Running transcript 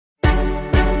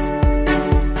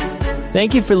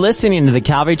Thank you for listening to the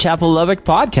Calvary Chapel Lubbock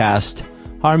podcast.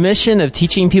 Our mission of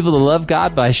teaching people to love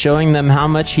God by showing them how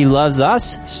much He loves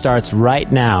us starts right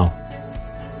now.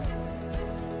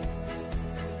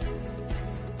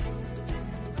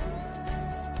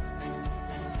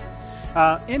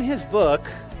 In his book,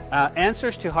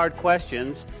 Answers to Hard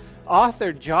Questions,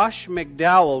 author Josh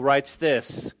McDowell writes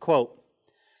this, quote,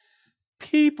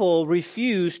 "People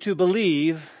refuse to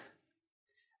believe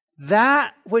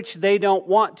that which they don't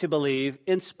want to believe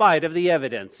in spite of the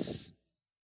evidence."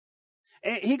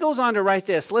 And he goes on to write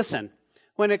this, listen,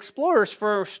 when explorers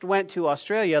first went to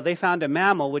Australia, they found a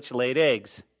mammal which laid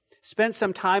eggs, spent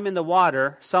some time in the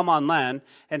water, some on land,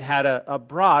 and had a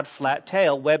broad, flat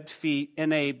tail, webbed feet,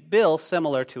 and a bill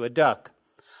similar to a duck.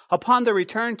 Upon their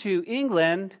return to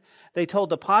England, they told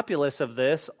the populace of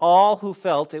this, all who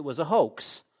felt it was a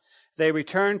hoax. They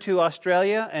returned to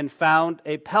Australia and found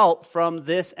a pelt from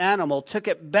this animal, took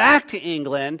it back to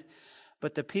England,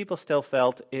 but the people still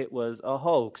felt it was a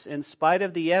hoax. In spite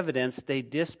of the evidence, they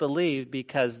disbelieved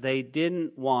because they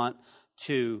didn't want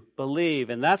to believe.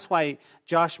 And that's why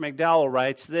Josh McDowell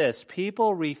writes this,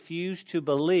 people refuse to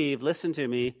believe, listen to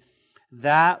me,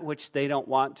 that which they don't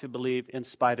want to believe in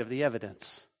spite of the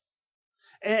evidence.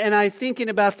 And I thinking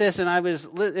about this, and I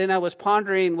was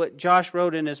pondering what Josh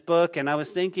wrote in his book, and I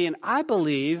was thinking, I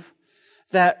believe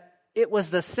that it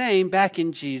was the same back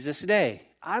in Jesus' day.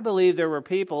 I believe there were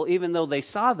people, even though they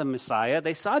saw the Messiah,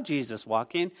 they saw Jesus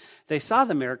walking, they saw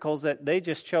the miracles, that they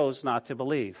just chose not to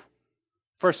believe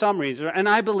for some reason. And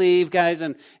I believe, guys,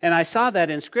 and I saw that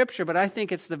in Scripture, but I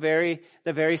think it's the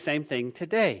very same thing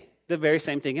today, the very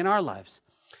same thing in our lives.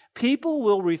 People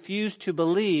will refuse to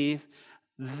believe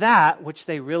that which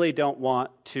they really don't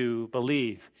want to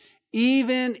believe,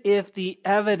 even if the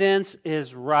evidence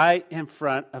is right in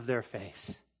front of their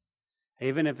face,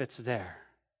 even if it's there.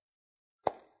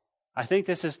 I think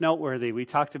this is noteworthy. We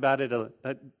talked about it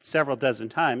several dozen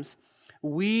times.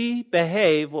 We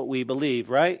behave what we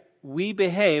believe, right? We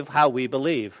behave how we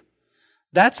believe.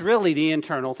 That's really the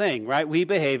internal thing, right? We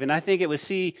behave. And I think it was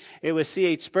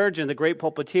C.H. Spurgeon, the great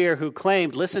pulpiteer, who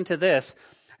claimed, listen to this,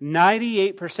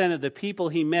 98% of the people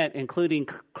he met, including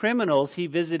criminals he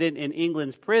visited in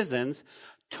England's prisons,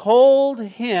 told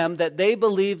him that they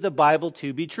believed the Bible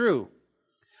to be true.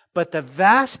 But the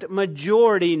vast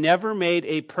majority never made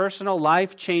a personal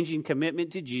life-changing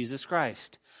commitment to Jesus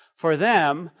Christ. For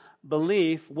them,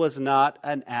 belief was not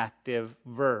an active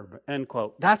verb. End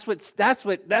quote. That's what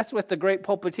the great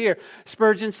pulpiteer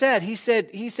Spurgeon said. He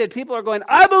said people are going,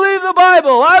 I believe the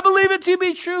Bible, I believe it to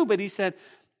be true. But he said,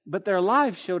 but their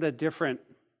lives showed a different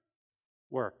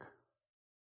work.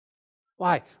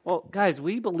 Why? Well, guys,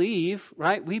 we believe,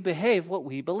 right? We behave what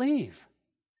we believe.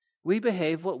 We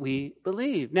behave what we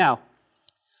believe. Now,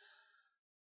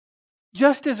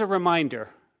 just as a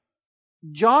reminder,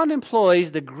 John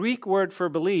employs the Greek word for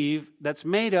believe that's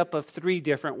made up of three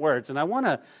different words. And I want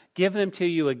to give them to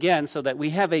you again so that we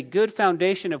have a good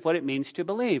foundation of what it means to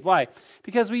believe. Why?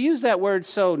 Because we use that word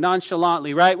so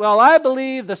nonchalantly, right? Well, I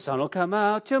believe the sun will come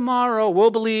out tomorrow.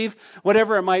 We'll believe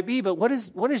whatever it might be. But what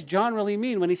does John really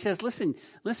mean when he says, listen,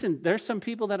 there's some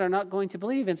people that are not going to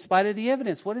believe in spite of the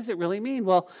evidence. What does it really mean?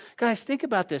 Well, guys, think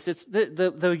about this. It's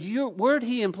the word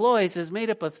he employs is made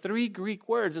up of three Greek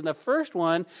words. And the first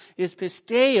one is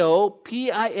pisteo,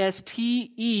 P-I-S-T-E-U-O,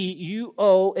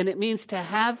 and it means to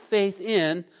have faith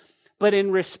in, but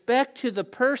in respect to the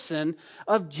person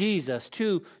of Jesus,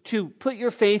 to put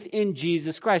your faith in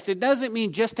Jesus Christ. It doesn't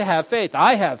mean just to have faith.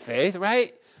 I have faith,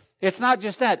 right? It's not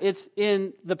just that. It's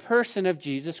in the person of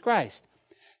Jesus Christ.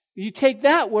 You take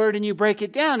that word and you break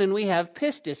it down, and we have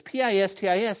pistis,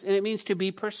 P-I-S-T-I-S, and it means to be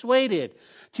persuaded,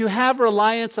 to have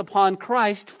reliance upon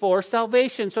Christ for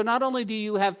salvation. So not only do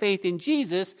you have faith in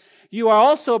Jesus, you are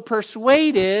also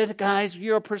persuaded, guys,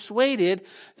 you're persuaded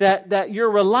that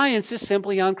your reliance is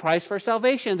simply on Christ for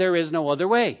salvation. There is no other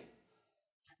way.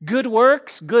 Good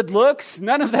works, good looks,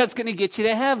 none of that's going to get you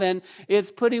to heaven. It's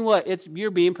putting what?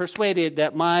 You're being persuaded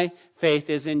that my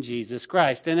faith is in Jesus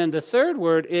Christ. And then the third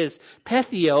word is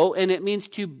pethio, and it means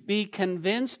to be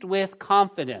convinced with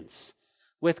confidence.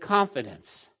 With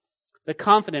confidence. The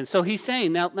confidence. So he's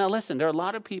saying, now listen, there are a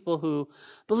lot of people who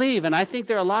believe, and I think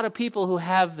there are a lot of people who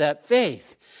have that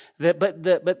faith. But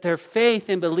their faith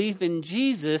and belief in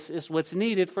Jesus is what's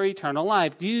needed for eternal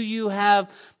life. Do you have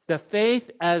the faith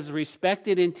as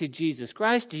respected into Jesus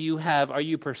Christ? Are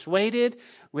you persuaded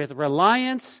with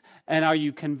reliance? And are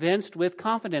you convinced with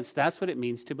confidence? That's what it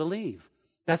means to believe.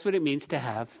 That's what it means to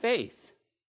have faith.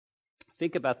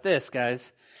 Think about this,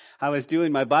 guys. I was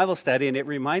doing my Bible study and it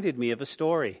reminded me of a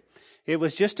story. It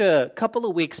was just a couple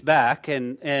of weeks back,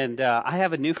 and I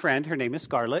have a new friend. Her name is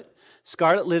Scarlett.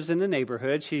 Scarlett lives in the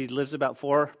neighborhood. She lives about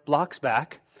 4 blocks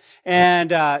back. And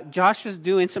Josh was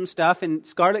doing some stuff, and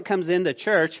Scarlett comes in the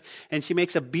church, and she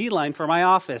makes a beeline for my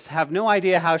office. Have no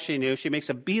idea how she knew. She makes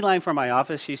a beeline for my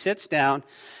office. She sits down,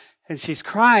 and she's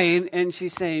crying, and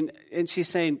she's saying,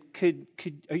 "Could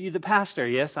are you the pastor?"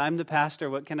 "Yes, I'm the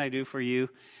pastor. What can I do for you?"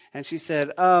 And she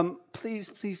said, "Please,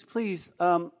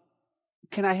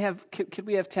 could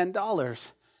we have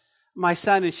 $10? My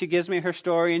son," and she gives me her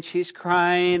story, and she's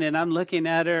crying, and I'm looking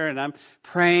at her, and I'm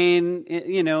praying,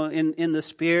 in the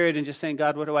Spirit, and just saying,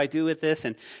 "God, what do I do with this?"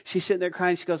 And she's sitting there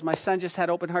crying. She goes, "My son just had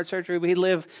open heart surgery. We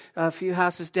live a few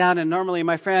houses down, and normally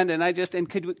my friend, and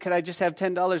could I just have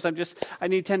 $10? I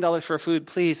need $10 for food,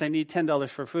 please. I need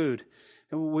 $10 for food.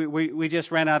 We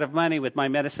just ran out of money with my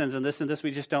medicines and this.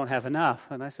 We just don't have enough."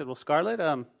 And I said, "Well, Scarlett,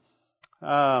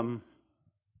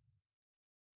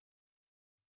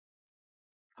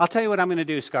 I'll tell you what I'm going to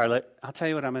do, Scarlett. I'll tell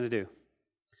you what I'm going to do.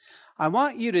 I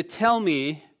want you to tell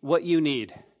me what you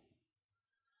need.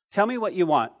 Tell me what you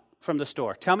want from the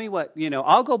store. Tell me what,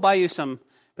 I'll go buy you some,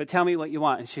 but tell me what you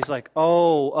want." And she's like,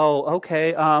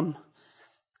 okay.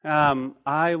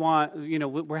 I want,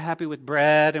 we're happy with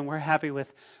bread, and we're happy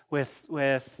with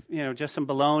just some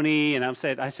bologna. And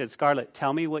I said, "Scarlett,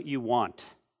 tell me what you want.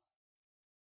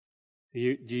 Do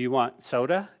you want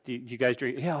soda? Do you guys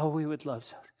drink?" "Yeah, we would love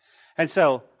soda." And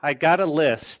so I got a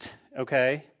list,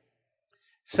 okay?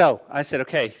 So I said,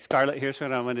 "Okay, Scarlett, here's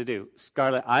what I'm going to do.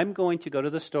 Scarlett, I'm going to go to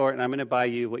the store, and I'm going to buy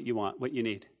you what you want, what you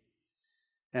need.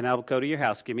 And I'll go to your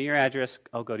house. Give me your address.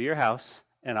 I'll go to your house,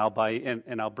 and I'll buy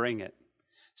and I'll bring it."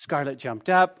 Scarlett jumped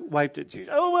up, wiped it.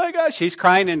 Oh my gosh, she's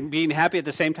crying and being happy at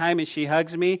the same time, and she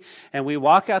hugs me, and we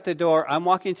walk out the door. I'm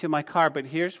walking to my car, but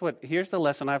here's the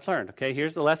lesson I've learned, okay?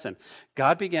 Here's the lesson.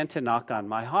 God began to knock on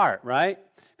my heart, right?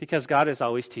 Because God is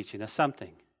always teaching us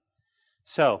something.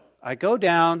 So I go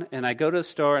down and I go to the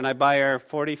store and I buy her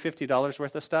 $40, $50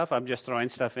 worth of stuff. I'm just throwing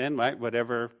stuff in, right?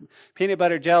 Whatever, peanut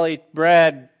butter, jelly,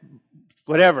 bread,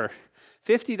 whatever.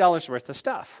 $50 worth of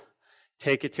stuff.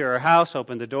 Take it to her house,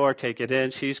 open the door, take it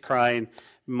in. She's crying.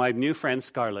 My new friend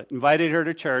Scarlett invited her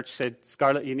to church, said,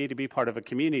 "Scarlett, you need to be part of a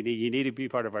community. You need to be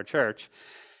part of our church."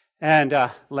 And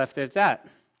left it at that,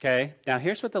 okay? Now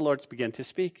here's what the Lord's begun to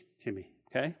speak to me,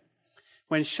 okay?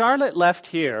 When Charlotte left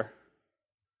here,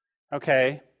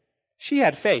 okay, she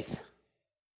had faith.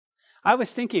 I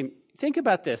was thinking, think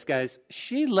about this, guys.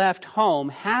 She left home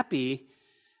happy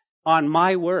on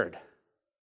my word.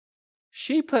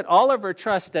 She put all of her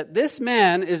trust that this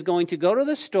man is going to go to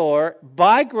the store,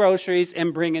 buy groceries,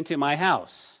 and bring into my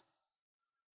house.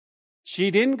 She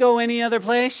didn't go any other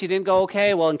place. She didn't go,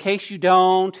 "Okay, well, in case you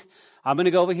don't, I'm going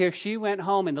to go over here." She went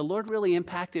home, and the Lord really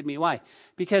impacted me. Why?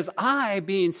 Because I,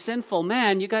 being sinful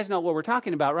man, you guys know what we're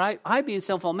talking about, right? I, being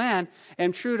sinful man,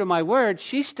 am true to my word.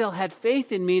 She still had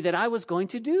faith in me that I was going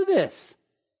to do this.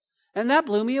 And that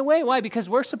blew me away. Why? Because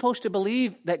we're supposed to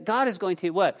believe that God is going to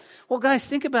what? Well, guys,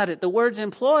 think about it. The words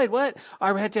employed, what?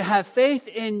 Are to have faith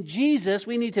in Jesus.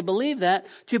 We need to believe that.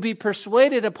 To be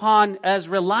persuaded upon as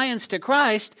reliance to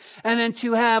Christ. And then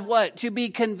to have what? To be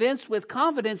convinced with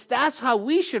confidence. That's how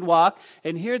we should walk.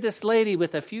 And here this lady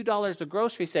with a few dollars of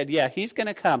grocery said, "Yeah, he's going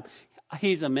to come.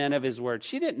 He's a man of his word."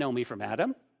 She didn't know me from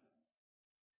Adam.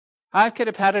 I could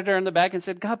have patted her on the back and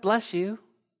said, "God bless you."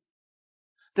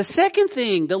 The second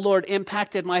thing the Lord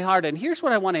impacted my heart, and here's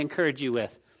what I want to encourage you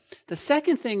with. The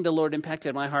second thing the Lord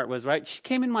impacted my heart was, right, she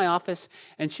came in my office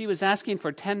and she was asking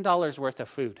for $10 worth of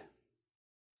food.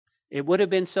 It would have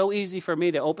been so easy for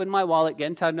me to open my wallet,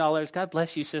 get $10. "God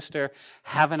bless you, sister.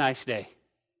 Have a nice day."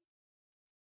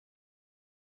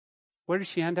 Where did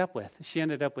she end up with? She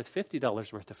ended up with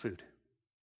 $50 worth of food.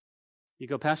 You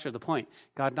go, "Pastor, the point."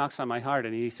 God knocks on my heart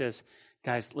and he says,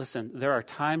 "Guys, listen, there are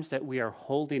times that we are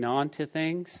holding on to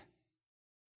things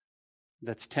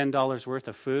that's $10 worth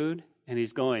of food, and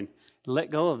he's going, let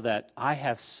go of that. I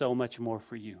have so much more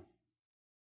for you.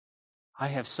 I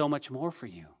have so much more for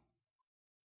you."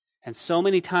 And so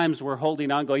many times we're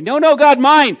holding on going, no, God,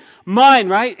 mine,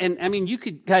 right? And I mean, you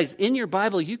could, guys, in your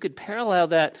Bible, you could parallel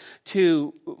that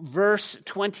to verse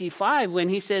 25 when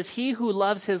he says, "He who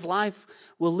loves his life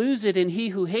will lose it, and he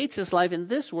who hates his life in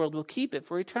this world will keep it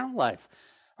for eternal life."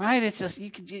 Right? It's just,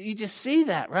 you just see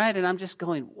that, right? And I'm just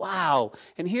going, wow.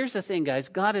 And here's the thing, guys.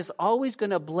 God is always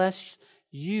going to bless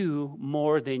you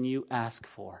more than you ask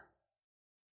for,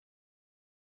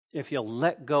 if you'll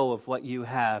let go of what you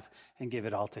have and give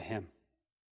it all to him.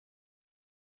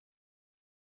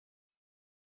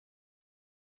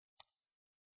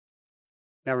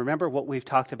 Now remember what we've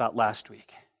talked about last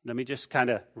week. Let me just kind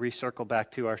of recircle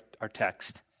back to our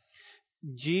text.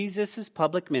 Jesus'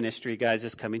 public ministry, guys,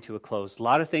 is coming to a close. A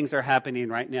lot of things are happening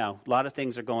right now. A lot of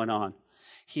things are going on.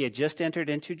 He had just entered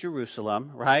into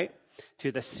Jerusalem, right?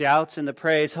 To the shouts and the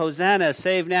praise, Hosanna,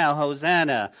 save now,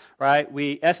 Hosanna, right?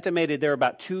 We estimated there were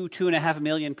about 2.5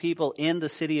 million people in the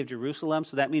city of Jerusalem.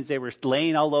 So that means they were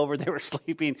laying all over, they were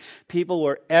sleeping. People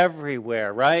were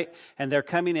everywhere, right? And they're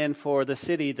coming in for the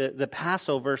city, the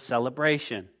Passover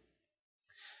celebration.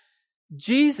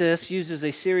 Jesus uses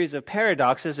a series of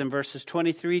paradoxes in verses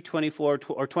 23, 24,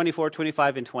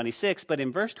 25, and 26. But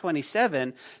in verse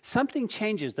 27, something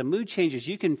changes. The mood changes.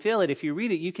 You can feel it. If you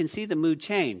read it, you can see the mood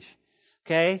change.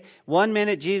 Okay? 1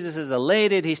 minute, Jesus is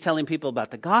elated. He's telling people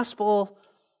about the gospel.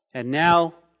 And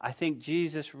now, I think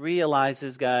Jesus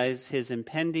realizes, guys, his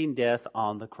impending death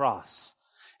on the cross.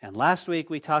 And last week,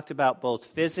 we talked about both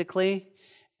physically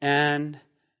and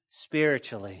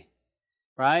spiritually.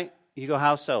 Right? You go,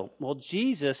 how so? Well,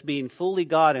 Jesus, being fully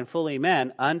God and fully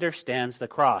man, understands the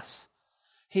cross.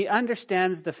 He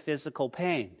understands the physical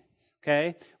pain.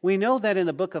 Okay? We know that in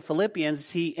the book of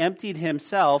Philippians, he emptied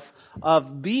himself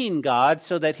of being God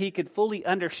so that he could fully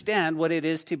understand what it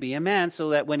is to be a man, so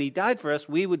that when he died for us,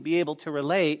 we would be able to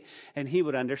relate and he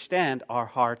would understand our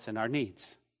hearts and our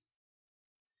needs.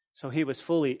 So he was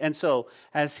fully, and so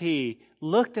as he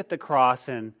looked at the cross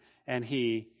and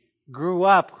he grew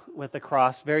up with the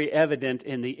cross, very evident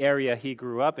in the area he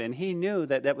grew up in, he knew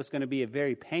that that was going to be a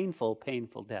very painful,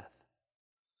 painful death.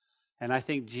 And I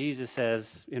think Jesus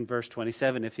says in verse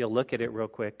 27, if you'll look at it real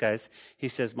quick, guys, he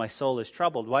says, my soul is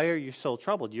troubled. Why are your soul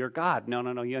troubled? You're God.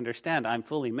 No, you understand. I'm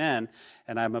fully man,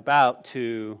 and I'm about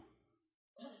to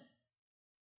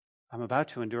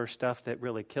endure stuff that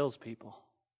really kills people.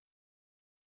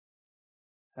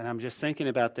 And I'm just thinking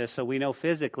about this. So we know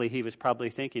physically he was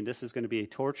probably thinking, this is going to be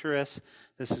torturous.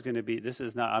 This is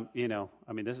not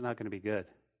going to be good.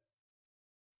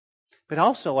 But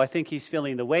also, I think he's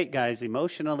feeling the weight, guys,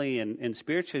 emotionally and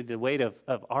spiritually, the weight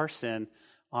of our sin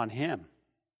on him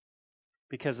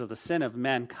because of the sin of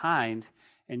mankind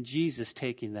and Jesus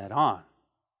taking that on.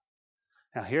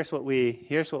 Now, here's what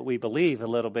we believe a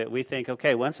little bit. We think,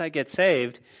 okay, once I get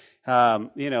saved,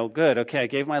 good. Okay, I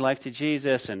gave my life to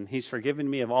Jesus and he's forgiven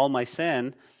me of all my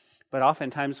sin. But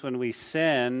oftentimes when we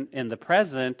sin in the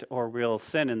present or we'll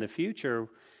sin in the future,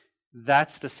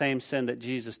 that's the same sin that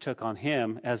Jesus took on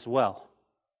him as well.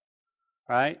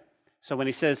 Right? So when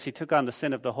he says he took on the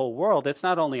sin of the whole world, it's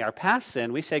not only our past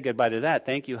sin. We say goodbye to that.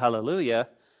 Thank you, hallelujah.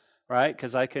 Right?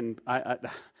 Because I can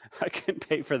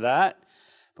pay for that.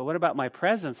 But what about my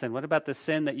present sin? What about the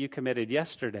sin that you committed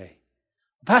yesterday?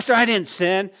 Pastor, I didn't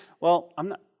sin. Well,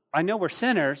 I know we're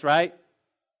sinners, right?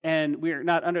 And we're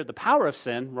not under the power of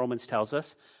sin, Romans tells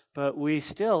us, but we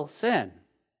still sin.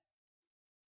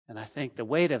 And I think the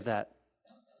weight of that,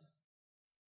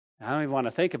 I don't even want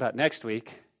to think about next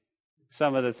week,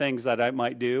 some of the things that I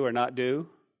might do or not do,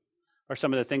 or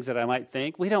some of the things that I might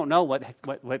think. We don't know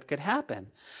what could happen.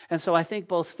 And so I think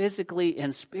both physically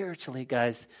and spiritually,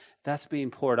 guys, that's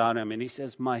being poured on him. And he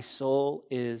says, my soul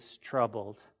is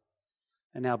troubled.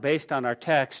 And now based on our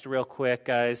text, real quick,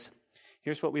 guys,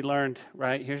 here's what we learned,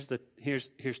 right? Here's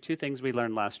two things we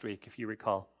learned last week, if you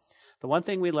recall. The one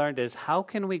thing we learned is, how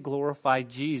can we glorify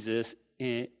Jesus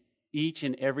in each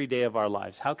and every day of our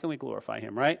lives? How can we glorify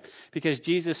him, right? Because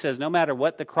Jesus says, no matter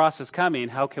what the cross is coming,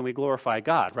 how can we glorify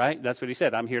God, right? That's what he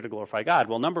said. I'm here to glorify God.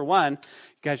 Well, number one, you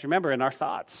guys remember, in our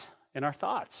thoughts,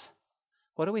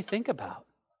 what do we think about?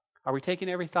 Are we taking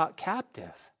every thought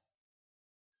captive?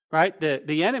 Right?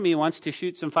 The enemy wants to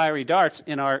shoot some fiery darts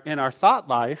in our thought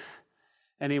life,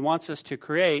 and he wants us to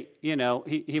create,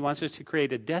 he wants us to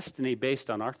create a destiny based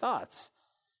on our thoughts.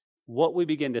 What we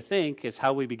begin to think is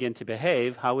how we begin to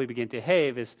behave. How we begin to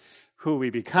behave is who we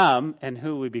become, and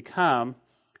who we become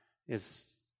is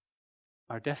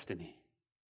our destiny.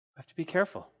 We have to be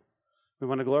careful. We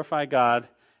want to glorify God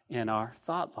in our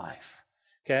thought life.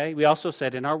 Okay? We also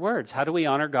said in our words. How do we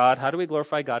honor God? How do we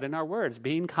glorify God in our words?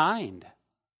 Being kind.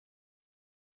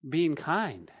 Being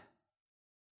kind.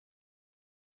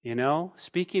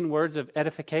 Speaking words of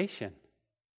edification.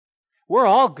 We're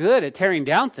all good at tearing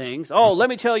down things. Oh, let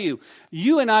me tell you,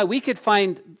 you and I, we could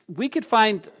find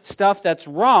stuff that's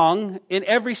wrong in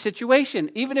every situation,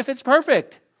 even if it's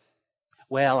perfect.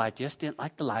 Well, I just didn't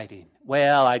like the lighting.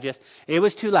 Well, it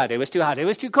was too loud, it was too hot, it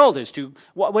was too cold, it was too,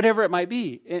 whatever it might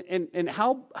be. And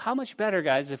how much better,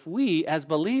 guys, if we as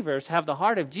believers have the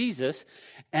heart of Jesus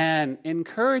and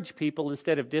encourage people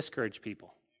instead of discourage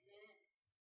people.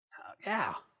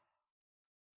 Yeah.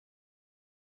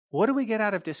 What do we get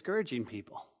out of discouraging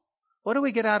people? What do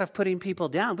we get out of putting people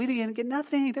down? We didn't get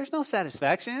nothing. There's no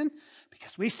satisfaction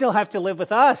because we still have to live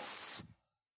with us.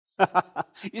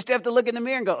 You still have to look in the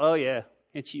mirror and go, oh yeah,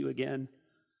 It's you again.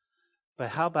 But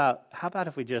how about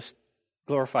if we just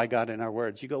glorify God in our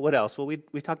words? You go, what else? Well,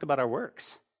 we talked about our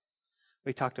works.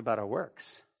 We talked about our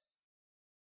works.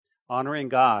 Honoring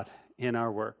God in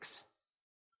our works.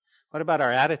 What about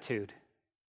our attitude?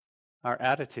 Our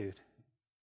attitude.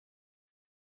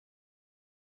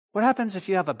 What happens if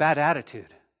you have a bad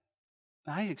attitude?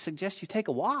 I suggest you take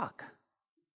a walk.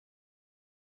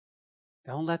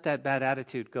 Don't let that bad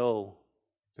attitude go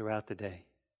throughout the day.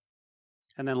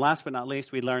 And then last but not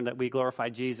least, we learned that we glorify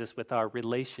Jesus with our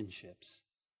relationships.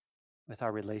 With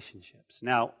our relationships.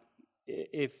 Now,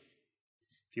 if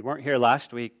you weren't here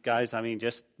last week, guys,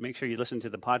 just make sure you listen to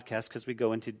the podcast because we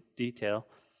go into detail.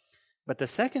 But the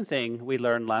second thing we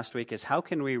learned last week is how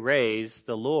can we raise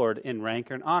the Lord in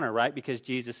rank and honor, right? Because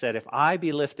Jesus said, if I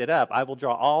be lifted up, I will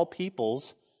draw all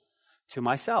peoples to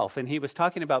myself. And he was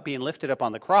talking about being lifted up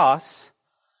on the cross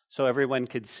so everyone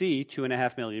could see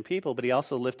 2.5 million people. But he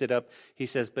also lifted up, he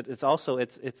says, but it's also,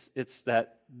 it's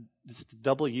that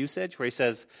double usage where he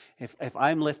says, if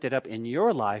I'm lifted up in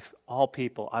your life, all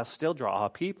people, I'll still draw all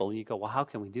people. And you go, well, how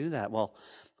can we do that? Well,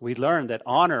 we learned that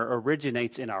honor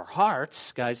originates in our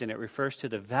hearts, guys, and it refers to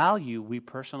the value we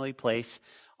personally place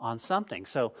on something.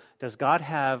 So does God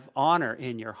have honor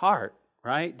in your heart,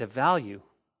 right? The value.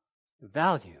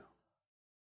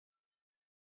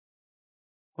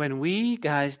 When we,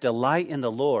 guys, delight in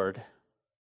the Lord,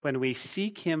 when we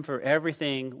seek Him for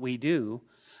everything we do,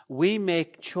 we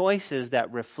make choices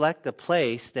that reflect the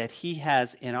place that He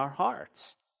has in our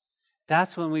hearts.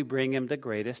 That's when we bring Him the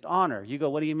greatest honor. You go,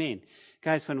 what do you mean?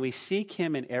 Guys, when we seek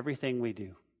Him in everything we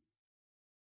do.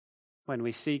 When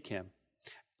we seek Him.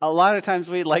 A lot of times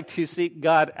we like to seek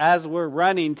God as we're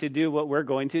running to do what we're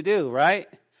going to do, right?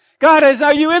 God,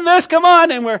 are you in this? Come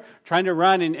on. And we're trying to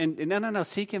run and no.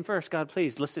 Seek Him first. God,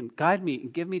 please, listen, guide me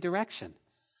and give me direction.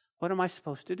 What am I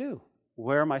supposed to do?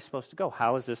 Where am I supposed to go?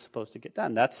 How is this supposed to get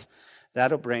done?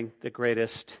 That'll bring the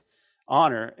greatest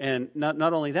honor. And not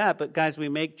only that, but guys, we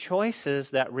make choices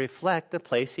that reflect the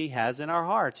place He has in our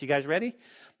hearts. You guys ready?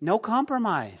 No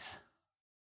compromise.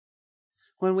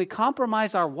 When we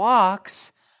compromise our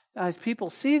walks, guys,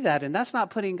 people see that, and that's not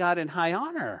putting God in high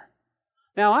honor.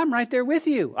 Now, I'm right there with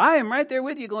you. I am right there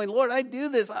with you going, Lord, I do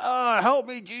this. Oh, help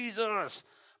me, Jesus.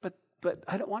 But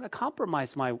I don't want to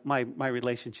compromise my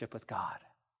relationship with God.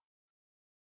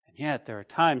 And yet, there are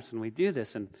times when we do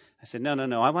this, and I said,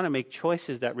 no. I want to make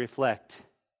choices that reflect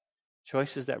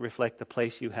the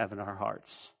place you have in our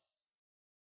hearts.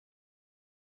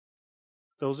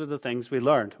 Those are the things we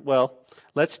learned. Well,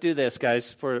 let's do this,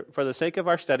 guys. For the sake of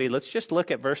our study, let's just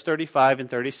look at verse 35 and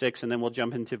 36, and then we'll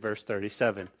jump into verse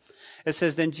 37. It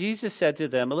says, then Jesus said to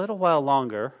them, a little while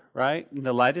longer, right? And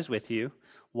the light is with you.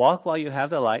 Walk while you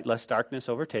have the light, lest darkness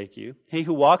overtake you. He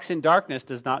who walks in darkness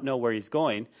does not know where he's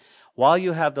going. While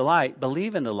you have the light,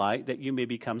 believe in the light, that you may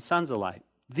become sons of light.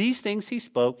 These things he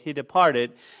spoke, he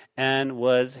departed, and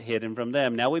was hidden from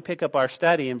them. Now we pick up our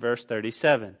study in verse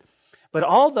 37. But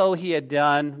although he had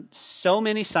done so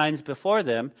many signs before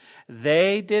them,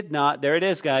 they did not, there it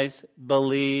is, guys,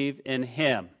 believe in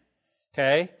him.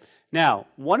 Okay? Now,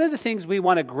 one of the things we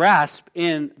want to grasp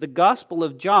in the Gospel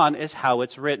of John is how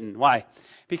it's written. Why?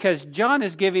 Because John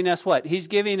is giving us what? He's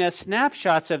giving us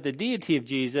snapshots of the deity of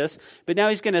Jesus, but now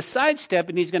he's going to sidestep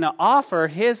and he's going to offer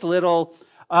his little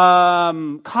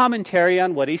commentary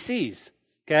on what he sees.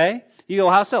 Okay? You go,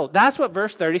 how so? That's what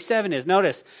verse 37 is.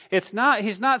 Notice, he's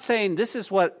not saying this is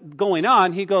what's going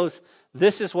on. He goes,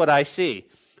 this is what I see.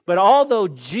 But although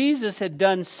Jesus had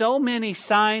done so many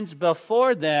signs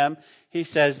before them, he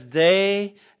says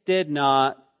they did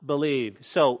not believe.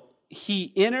 So he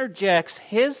interjects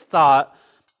his thought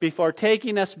before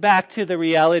taking us back to the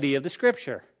reality of the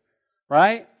Scripture,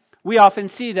 right? We often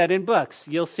see that in books.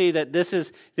 You'll see that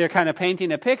they're kind of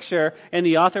painting a picture, and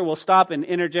the author will stop and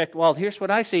interject, well, here's what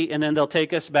I see, and then they'll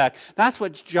take us back. That's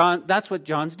what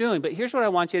John's doing. But here's what I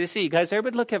want you to see. Guys,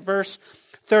 everybody look at verse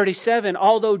 37.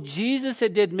 Although Jesus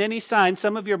had did many signs,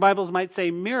 some of your Bibles might say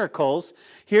miracles,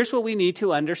 here's what we need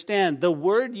to understand. The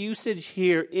word usage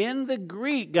here in the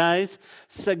Greek, guys,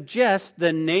 suggests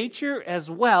the nature as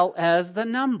well as the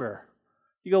number.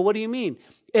 You go, what do you mean?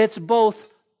 It's both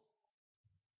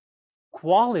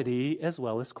quality as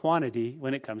well as quantity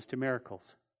when it comes to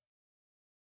miracles.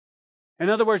 In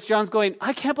other words, John's going,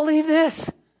 I can't believe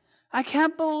this. I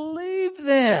can't believe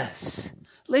this.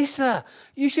 Lisa,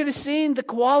 you should have seen the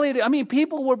quality. I mean,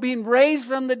 people were being raised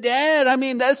from the dead. I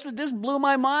mean, this blew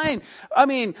my mind. I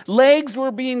mean, legs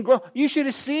were being grown. You should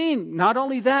have seen. Not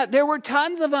only that, there were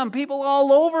tons of them. People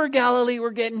all over Galilee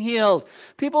were getting healed.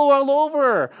 People all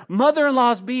over.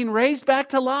 Mother-in-laws being raised back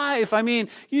to life. I mean,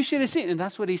 you should have seen. And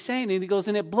that's what he's saying. And he goes,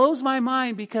 and it blows my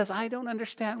mind because I don't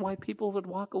understand why people would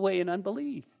walk away in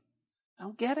unbelief. I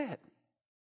don't get it.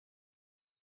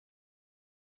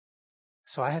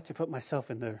 So I had to put myself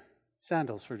in their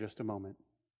sandals for just a moment.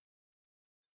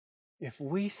 If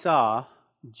we saw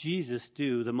Jesus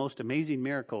do the most amazing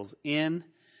miracles in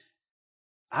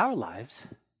our lives,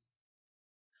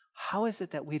 how is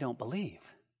it that we don't believe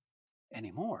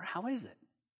anymore? How is it?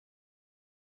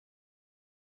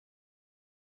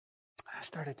 I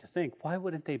started to think, why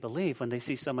wouldn't they believe when they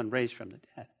see someone raised from the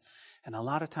dead? And a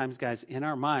lot of times, guys, in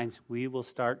our minds, we'll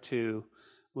start to,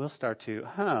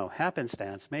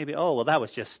 happenstance, maybe,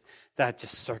 that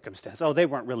just circumstance. Oh, they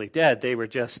weren't really dead. They were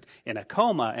just in a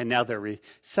coma, and now they're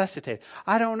resuscitated.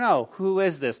 I don't know. Who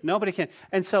is this? Nobody can.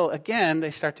 And so, again, they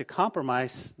start to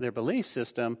compromise their belief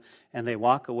system, and they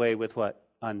walk away with what?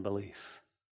 Unbelief.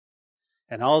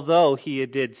 And although he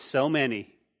did so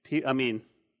many, if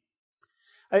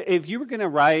you were going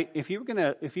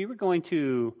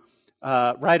to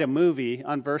write a movie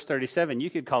on verse 37, you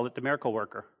could call it The Miracle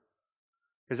Worker.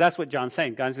 Because that's what John's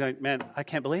saying. God's going, man, I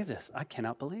can't believe this. I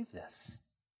cannot believe this.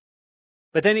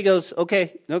 But then he goes,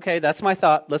 okay, that's my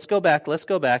thought. Let's go back.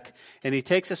 And he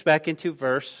takes us back into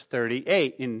verse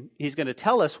 38. And he's going to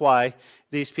tell us why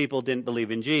these people didn't believe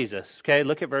in Jesus. Okay,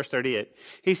 look at verse 38.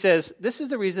 He says, this is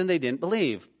the reason they didn't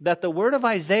believe, that the word of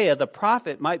Isaiah the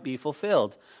prophet might be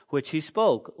fulfilled, which he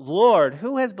spoke. Lord,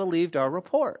 who has believed our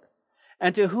report?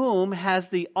 And to whom has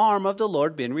the arm of the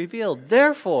Lord been revealed?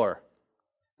 Therefore,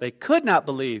 they could not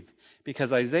believe,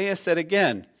 because Isaiah said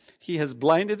again, he has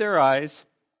blinded their eyes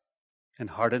and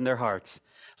hardened their hearts,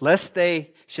 lest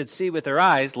they should see with their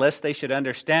eyes, lest they should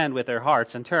understand with their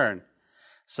hearts and turn,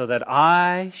 so that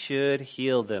I should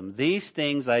heal them. These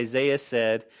things Isaiah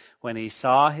said when he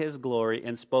saw his glory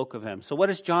and spoke of him. So what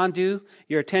does John do?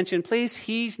 Your attention, please.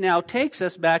 He now takes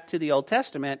us back to the Old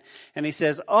Testament, and he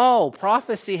says,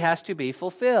 prophecy has to be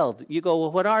fulfilled. You go,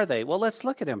 well, what are they? Well, let's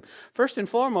look at them. First and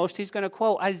foremost, he's going to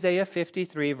quote Isaiah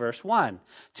 53, verse 1.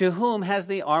 To whom has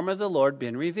the arm of the Lord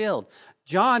been revealed?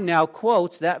 John now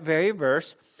quotes that very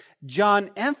verse.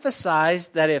 John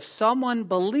emphasized that if someone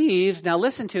believes, now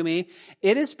listen to me,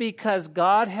 it is because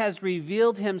God has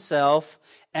revealed himself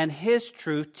and his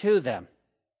truth to them.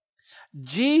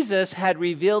 Jesus had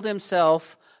revealed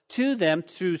himself to them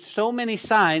through so many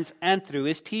signs and through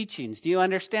his teachings. Do you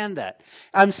understand that?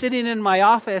 I'm sitting in my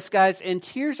office, guys, and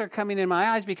tears are coming in my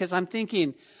eyes because I'm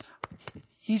thinking,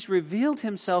 he's revealed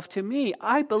himself to me.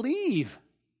 I believe.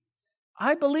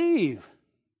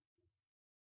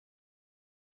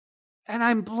 And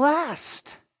I'm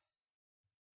blessed.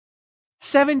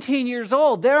 17 years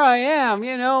old, there I am,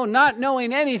 not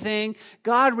knowing anything.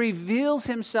 God reveals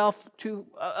himself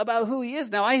about who he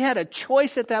is. Now, I had a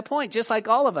choice at that point, just like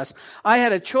all of us. I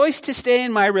had a choice to stay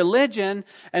in my religion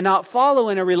and not follow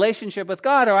in a relationship with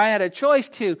God, or I had a choice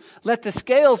to let the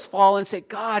scales fall and say,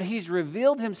 God, he's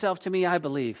revealed himself to me. I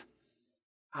believe.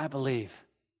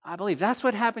 That's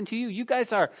what happened to you. You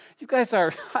guys are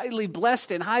highly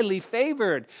blessed and highly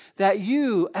favored that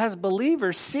you, as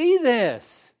believers, see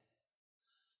this.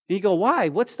 And you go, why?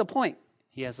 What's the point?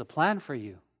 He has a plan for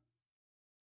you.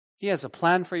 He has a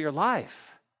plan for your life.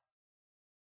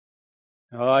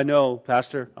 Oh, I know,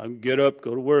 Pastor. I get up,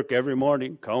 go to work every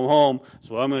morning, come home. That's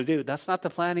what I'm going to do. That's not the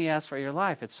plan he has for your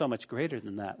life. It's so much greater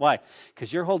than that. Why?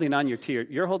 Because you're holding on to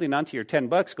your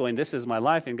 $10 going, this is my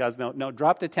life. And God's, no,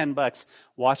 drop the $10.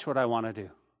 Watch what I want to do.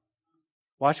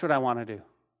 Watch what I want to do.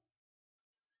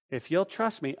 If you'll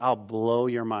trust me, I'll blow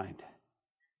your mind.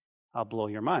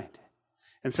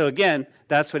 And so again,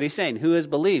 that's what he's saying. Who has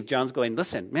believed? John's going,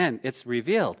 listen, man, it's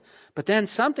revealed. But then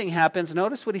something happens.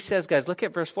 Notice what he says, guys. Look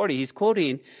at verse 40. He's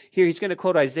quoting here. He's going to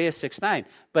quote Isaiah 6:9.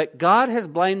 But God has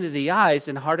blinded the eyes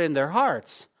and hardened their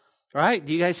hearts. Right?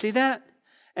 Do you guys see that?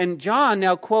 And John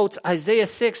now quotes Isaiah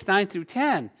 6:9 through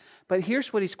 10. But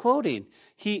here's what he's quoting.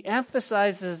 He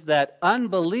emphasizes that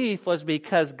unbelief was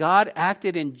because God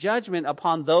acted in judgment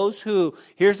upon those who,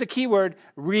 here's the key word,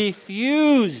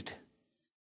 refused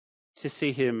to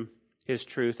see his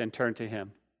truth and turn to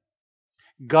him.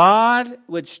 God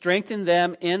would strengthen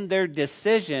them in their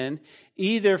decision,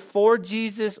 either for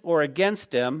Jesus or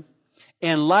against him.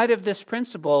 In light of this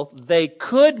principle, they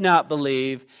could not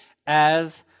believe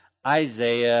as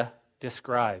Isaiah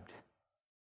described.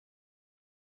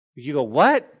 You go,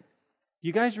 what?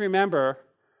 You guys remember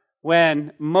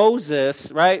When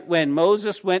Moses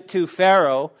went to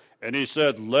Pharaoh and he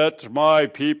said, "Let my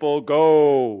people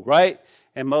go," right?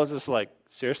 And Moses like,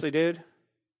 "Seriously, dude?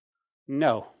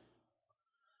 No."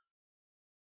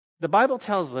 The Bible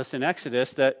tells us in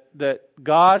Exodus that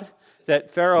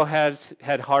Pharaoh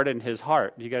had hardened his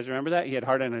heart. Do you guys remember that? He had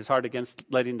hardened his heart against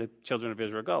letting the children of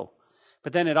Israel go.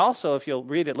 But then it also, if you'll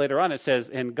read it later on, it says,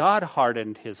 "And God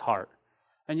hardened his heart."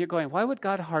 And you're going, why would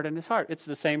God harden his heart? It's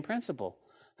the same principle.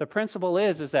 The principle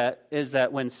is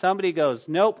that when somebody goes,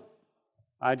 "Nope,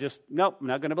 I'm not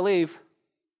going to believe.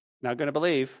 Not going to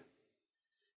believe."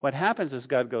 What happens is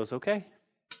God goes, "Okay,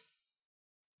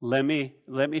 let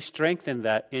me strengthen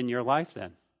that in your life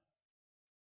then."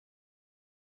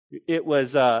 It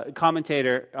was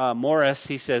commentator Morris,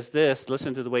 he says this,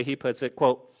 listen to the way he puts it,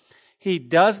 quote, "He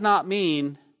does not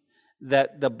mean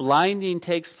that the blinding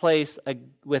takes place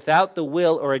without the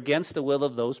will or against the will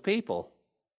of those people.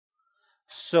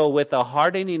 So with the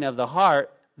hardening of the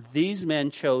heart, these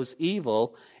men chose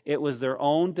evil. It was their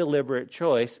own deliberate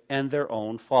choice and their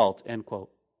own fault," end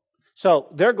quote. So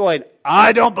they're going,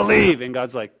 "I don't believe." And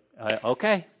God's like,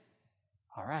 "Okay,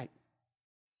 all right."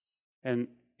 And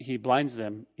he blinds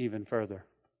them even further.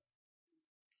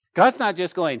 God's not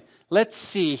just going, "Let's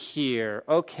see here.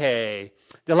 Okay,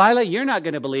 Delilah, you're not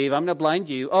going to believe. I'm going to blind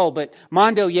you. Oh, but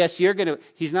Mondo, yes, you're going to."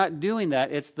 He's not doing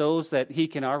that. It's those that he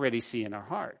can already see in our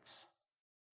hearts.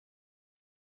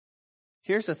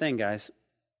 Here's the thing, guys.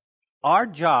 Our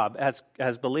job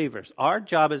as believers,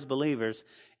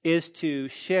 is to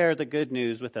share the good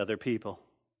news with other people.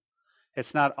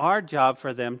 It's not our job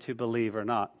for them to believe or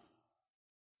not.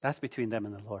 That's between them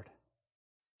and the Lord.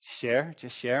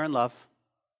 Just share and love.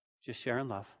 Just share and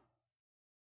love.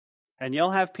 And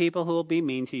you'll have people who will be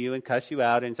mean to you and cuss you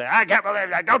out and say, "I can't believe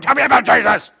that. Don't tell me about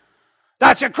Jesus.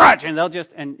 That's your crutch." And they'll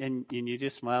just, and you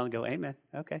just smile and go, "Amen.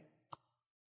 Okay."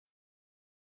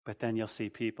 But then you'll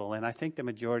see people, and I think the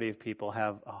majority of people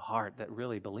have a heart that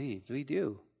really believes. We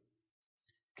do.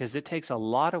 Because it takes a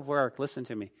lot of work. Listen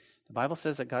to me. The Bible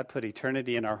says that God put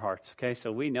eternity in our hearts. Okay,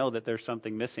 so we know that there's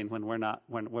something missing when we're not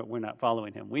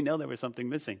following Him. We know there was something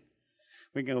missing.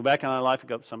 We can go back in our life and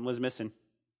go, something was missing.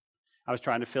 I was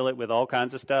trying to fill it with all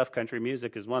kinds of stuff. Country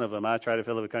music is one of them. I tried to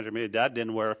fill it with country music. That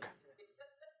didn't work.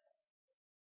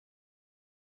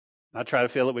 I try to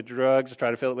fill it with drugs. I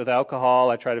try to fill it with alcohol.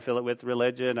 I try to fill it with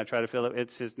religion. I try to fill it.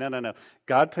 It's just, no.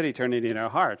 God put eternity in our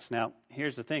hearts. Now,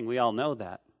 here's the thing. We all know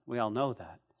that.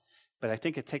 But I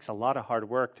think it takes a lot of hard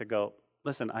work to go,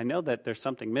 listen, I know that there's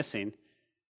something missing,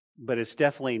 but it's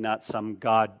definitely not some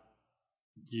God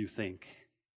you think.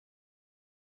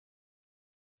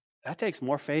 That takes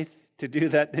more faith to do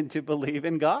that than to believe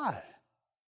in God.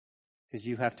 Because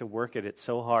you have to work at it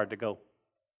so hard to go,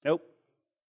 "Nope.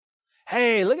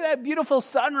 Hey, look at that beautiful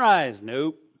sunrise."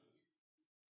 Nope.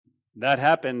 That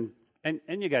happened, and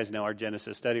you guys know our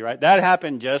Genesis study, right? That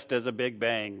happened just as a Big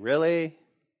Bang. Really?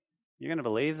 You're going to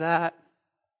believe that?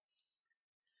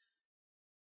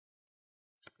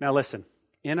 Now listen,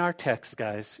 in our text,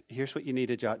 guys, here's what you need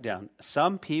to jot down.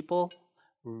 Some people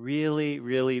really,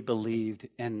 really believed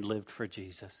and lived for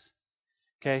Jesus.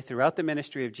 Okay, throughout the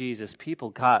ministry of Jesus,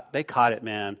 people caught it,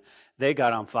 man. They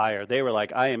got on fire. They were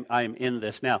like, I am in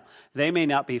this. Now, they may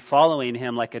not be following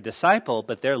him like a disciple,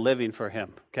 but they're living for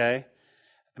him, okay?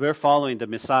 We're following the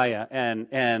Messiah.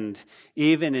 And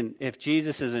even if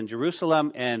Jesus is in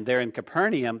Jerusalem and they're in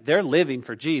Capernaum, they're living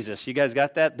for Jesus. You guys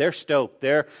got that? They're stoked.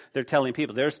 They're telling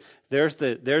people, there's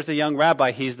a young rabbi.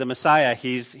 He's the Messiah.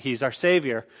 He's our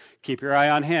Savior. Keep your eye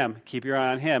on him. Keep your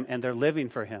eye on him. And they're living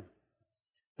for him.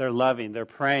 They're loving. They're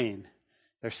praying.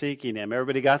 They're seeking him.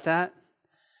 Everybody got that?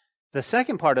 The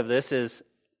second part of this is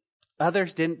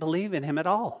others didn't believe in him at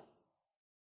all.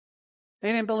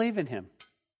 They didn't believe in him.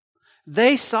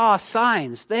 They saw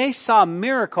signs. They saw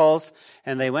miracles,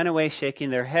 and they went away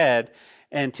shaking their head.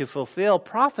 And to fulfill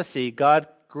prophecy, God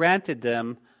granted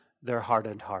them their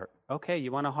hardened heart. Okay,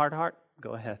 you want a hard heart?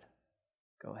 Go ahead.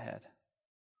 Go ahead.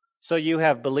 So you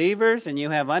have believers and you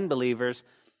have unbelievers.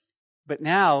 But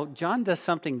now, John does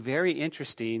something very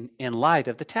interesting in light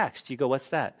of the text. You go, what's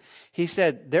that? He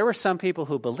said, there were some people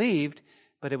who believed,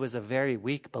 but it was a very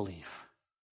weak belief.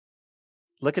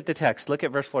 Look at the text. Look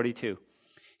at verse 42.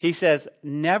 He says,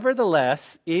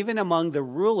 nevertheless, even among the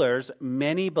rulers,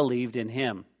 many believed in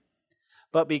him.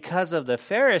 But because of the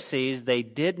Pharisees, they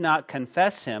did not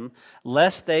confess him,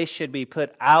 lest they should be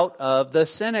put out of the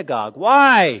synagogue.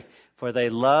 Why? For they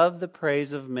love the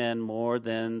praise of men more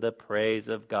than the praise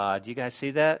of God. You guys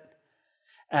see that?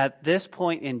 At this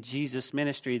point in Jesus'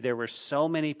 ministry, there were so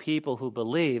many people who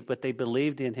believed, but they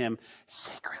believed in him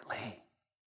secretly.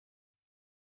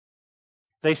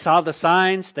 They saw the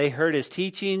signs, they heard his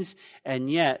teachings, and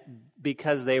yet,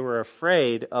 because they were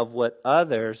afraid of what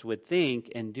others would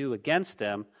think and do against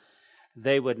him,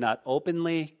 they would not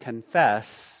openly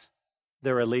confess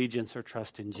their allegiance or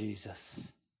trust in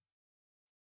Jesus.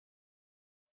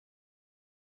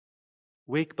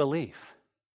 Weak belief.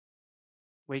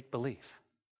 Weak belief.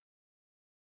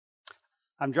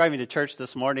 I'm driving to church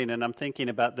this morning and I'm thinking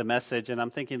about the message and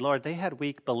I'm thinking, Lord, they had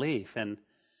weak belief. And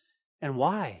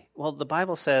why? Well, the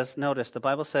Bible says, notice, the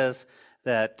Bible says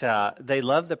that they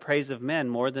love the praise of men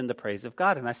more than the praise of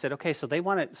God. And I said, okay, so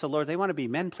Lord, they want to be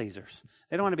men pleasers.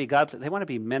 They don't want to be God, they want to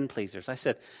be men pleasers. I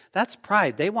said, that's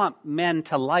pride. They want men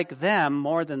to like them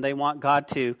more than they want God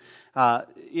to,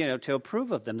 to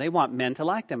approve of them. They want men to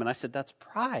like them. And I said, that's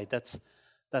pride. That's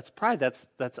pride.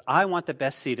 That's I want the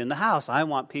best seat in the house. I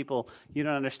want people, you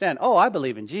don't understand. Oh, I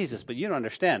believe in Jesus, but you don't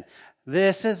understand.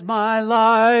 This is my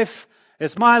life.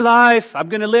 It's my life. I'm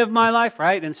going to live my life,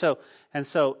 right? And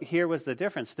so here was the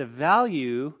difference. The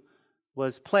value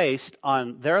was placed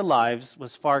on their lives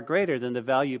was far greater than the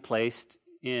value placed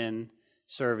in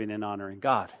serving and honoring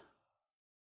God.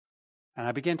 And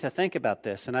I began to think about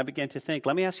this, and I began to think,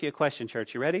 let me ask you a question,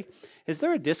 church. You ready? Is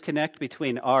there a disconnect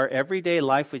between our everyday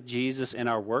life with Jesus and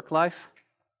our work life?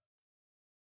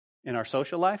 In our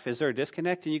social life? Is there a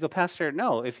disconnect? And you go, Pastor,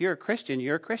 no. If you're a Christian,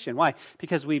 you're a Christian. Why?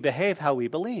 Because we behave how we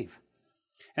believe.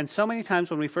 And so many times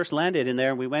when we first landed in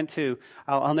there, and we went to,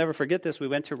 I'll never forget this, we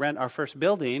went to rent our first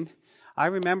building. I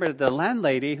remember the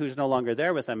landlady, who's no longer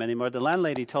there with them anymore, the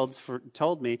landlady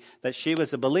told me that she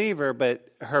was a believer, but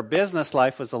her business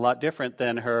life was a lot different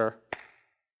than her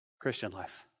Christian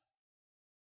life.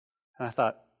 And I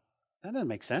thought, that doesn't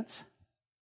make sense.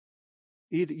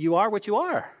 You are what you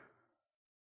are.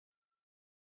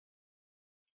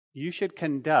 You should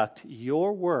conduct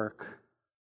your work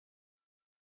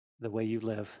the way you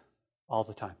live all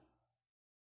the time.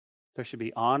 There should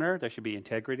be honor, there should be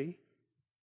integrity.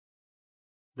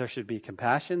 There should be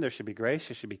compassion, there should be grace,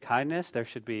 there should be kindness, there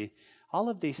should be all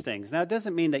of these things. Now, it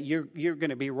doesn't mean that you're going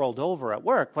to be rolled over at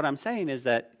work. What I'm saying is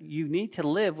that you need to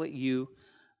live what you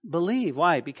believe.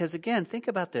 Why? Because again, think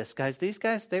about this, guys. These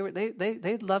guys, they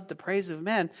loved the praise of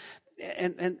men,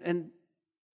 and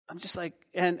I'm just like,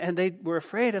 and they were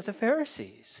afraid of the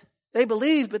Pharisees. They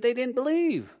believed, but they didn't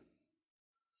believe.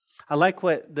 I like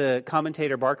what the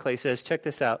commentator Barclay says. Check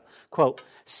this out. Quote,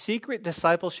 secret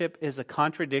discipleship is a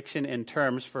contradiction in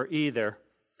terms for either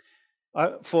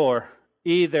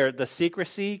the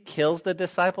secrecy kills the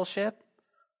discipleship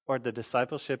or the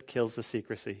discipleship kills the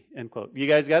secrecy. End quote. You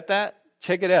guys got that?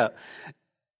 Check it out.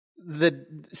 The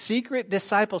secret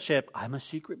discipleship, I'm a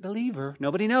secret believer.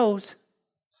 Nobody knows.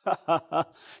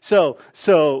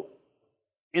 So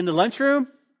in the lunchroom,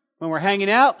 when we're hanging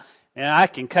out, and I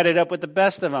can cut it up with the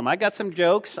best of them. I got some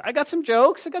jokes. They're...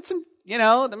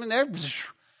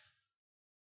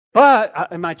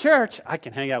 But in my church, I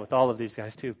can hang out with all of these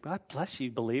guys too. God bless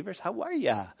you, believers. How are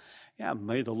you? Yeah,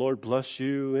 may the Lord bless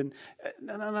you. And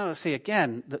no. See,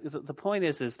 again, the point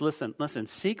is listen.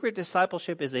 Secret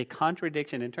discipleship is a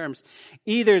contradiction in terms.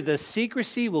 Either the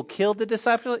secrecy will kill the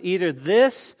discipleship, either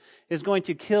this is going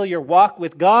to kill your walk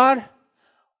with God,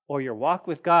 or your walk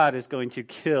with God is going to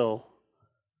kill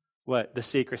what? The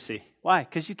secrecy. Why?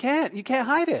 Because you can't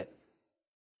hide it.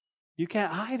 You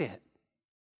can't hide it.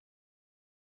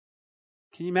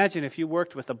 Can you imagine if you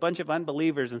worked with a bunch of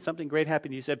unbelievers and something great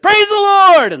happened, you said, praise the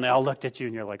Lord! And they all looked at you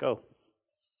and you're like, oh.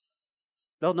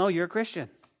 They'll know you're a Christian.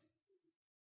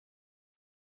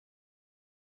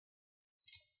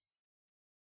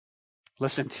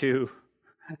 Listen to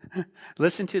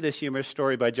this humorous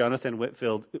story by Jonathan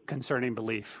Whitfield concerning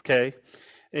belief, okay?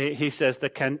 He says the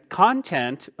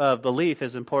content of belief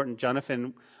is important.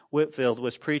 Jonathan Whitfield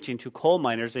was preaching to coal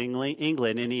miners in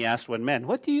England, and he asked one man,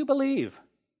 what do you believe?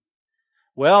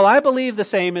 Well, I believe the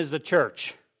same as the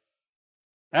church.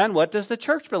 And what does the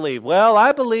church believe? Well,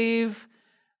 I believe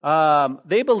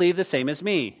they believe the same as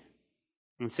me.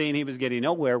 And seeing he was getting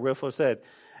nowhere, Whitfield said,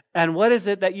 and what is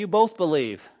it that you both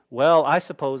believe? Well, I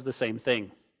suppose the same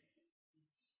thing.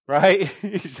 Right?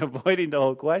 He's avoiding the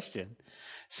whole question.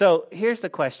 So here's the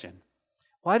question.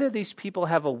 Why do these people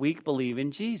have a weak belief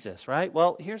in Jesus, right?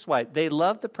 Well, here's why. They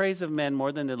love the praise of men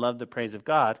more than they love the praise of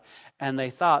God, and they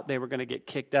thought they were going to get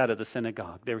kicked out of the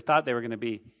synagogue. They thought they were going to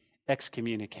be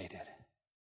excommunicated.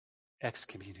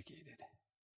 Excommunicated.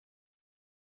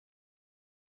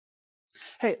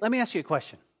 Hey, let me ask you a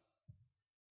question.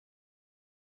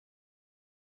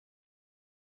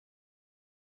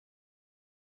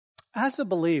 As a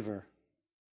believer,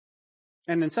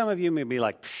 and then some of you may be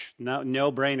like,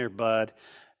 no brainer, bud.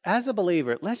 As a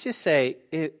believer, let's just say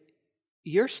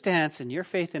your stance and your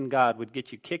faith in God would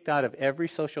get you kicked out of every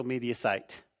social media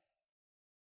site.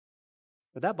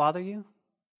 Would that bother you?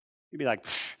 You'd be like,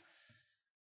 pfft.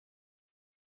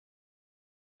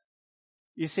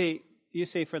 You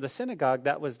see, for the synagogue,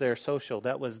 that was their social.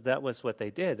 That was what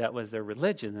they did. That was their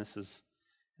religion.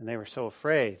 And they were so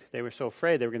afraid. They were so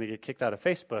afraid they were going to get kicked out of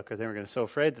Facebook, or they were so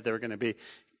afraid that they were going to be,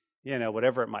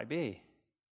 whatever it might be.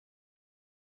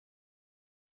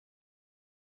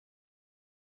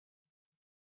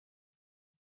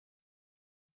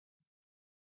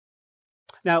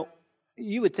 Now,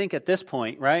 you would think at this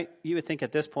point, right? You would think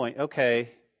at this point,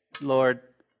 okay, Lord,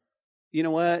 you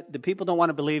know what? The people don't want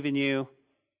to believe in you.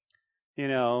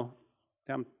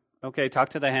 Okay, talk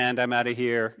to the hand. I'm out of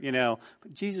here.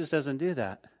 But Jesus doesn't do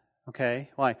that. Okay,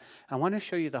 why? I want to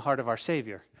show you the heart of our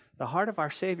Savior. The heart of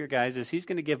our Savior, guys, is He's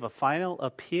going to give a final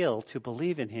appeal to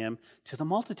believe in Him to the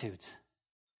multitudes.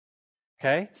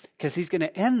 Okay, because He's going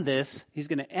to end this. He's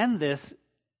going to end this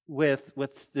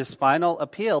with this final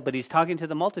appeal, but He's talking to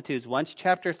the multitudes. Once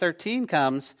chapter 13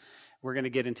 comes, we're going to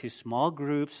get into small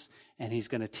groups, and He's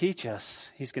going to teach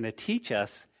us. He's going to teach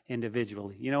us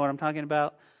individually. You know what I'm talking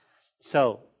about?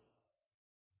 So,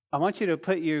 I want you to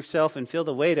put yourself and feel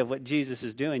the weight of what Jesus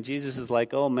is doing. Jesus is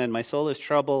like, oh man, my soul is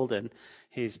troubled, and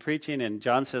He's preaching, and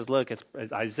John says, look, it's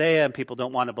Isaiah, and people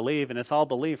don't want to believe, and it's all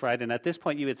belief, right? And at this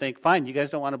point you would think, fine, you guys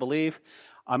don't want to believe,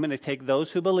 I'm going to take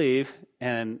those who believe,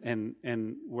 and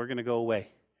we're going to go away.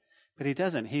 But He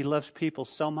doesn't. He loves people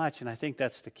so much, and I think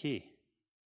that's the key.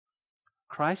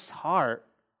 Christ's heart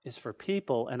is for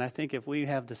people, and I think if we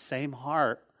have the same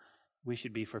heart, we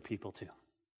should be for people too.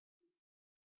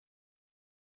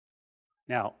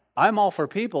 Now, I'm all for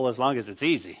people as long as it's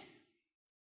easy.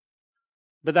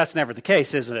 But that's never the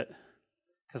case, isn't it?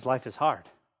 Because life is hard.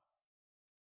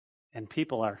 And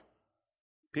people are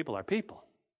people.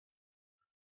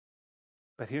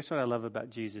 But here's what I love about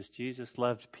Jesus. Jesus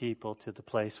loved people to the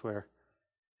place where,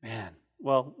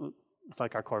 it's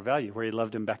like our core value, where He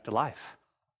loved them back to life.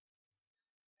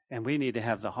 And we need to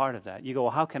have the heart of that. You go,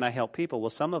 well, how can I help people? Well,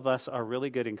 some of us are really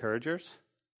good encouragers.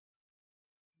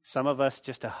 Some of us,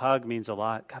 just a hug means a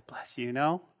lot. God bless you,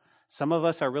 Some of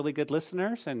us are really good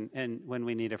listeners and when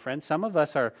we need a friend. Some of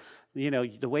us are, the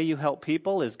way you help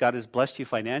people is God has blessed you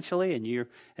financially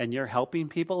and you're helping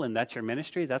people and that's your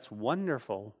ministry. That's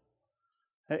wonderful.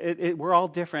 We're all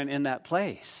different in that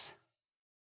place.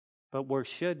 But we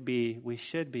should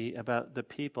be about the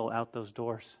people out those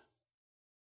doors.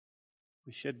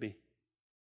 We should be.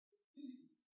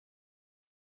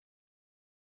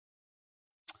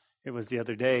 It was the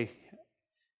other day,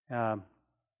 I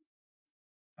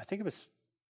think it was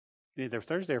either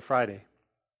Thursday or Friday,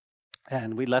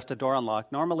 and we left the door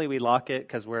unlocked. Normally we lock it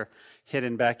because we're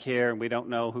hidden back here and we don't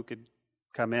know who could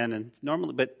come in.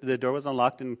 But the door was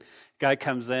unlocked, and a guy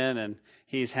comes in and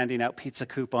he's handing out pizza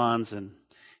coupons, and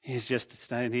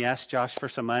and he asked Josh for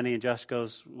some money, and Josh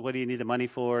goes, what do you need the money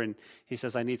for? And he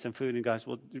says, I need some food. And he goes,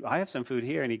 well, I have some food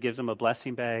here. And he gives him a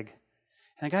blessing bag.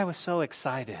 And the guy was so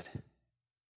excited.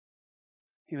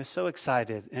 He was so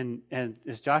excited. And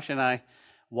as Josh and I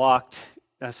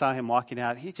I saw him walking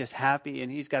out, he's just happy,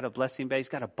 and he's got a blessing bag, he's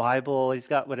got a Bible, he's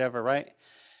got whatever, right?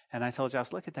 And I told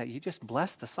Josh, look at that, you just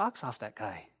blessed the socks off that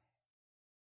guy.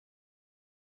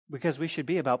 Because we should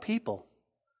be about people.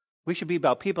 We should be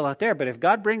about people out there, but if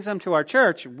God brings them to our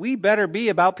church, we better be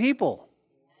about people.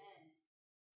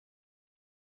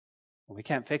 We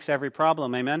can't fix every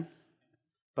problem, amen?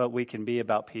 But we can be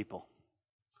about people.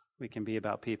 We can be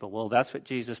about people. Well, that's what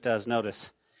Jesus does.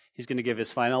 Notice, He's going to give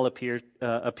His final appeal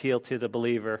to the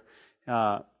believer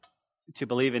to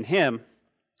believe in Him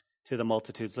to the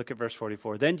multitudes. Look at verse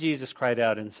 44. Then Jesus cried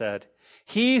out and said,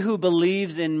 He who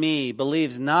believes in me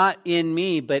believes not in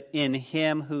me, but in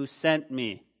Him who sent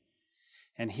me.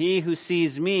 And he who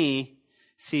sees me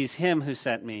sees Him who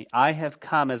sent me. I have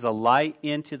come as a light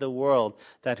into the world,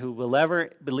 that whoever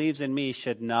believes in me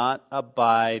should not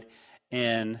abide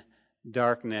in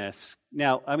darkness.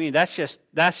 Now, that's just,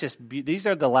 these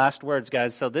are the last words,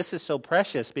 guys. So this is so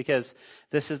precious because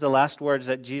this is the last words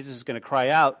that Jesus is going to cry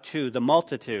out to the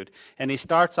multitude. And He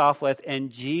starts off with,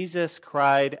 and Jesus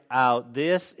cried out.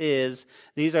 These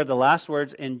are the last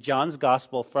words in John's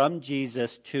gospel from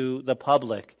Jesus to the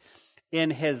public. In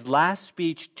His last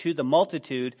speech to the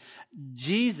multitude,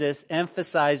 Jesus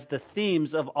emphasized the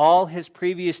themes of all His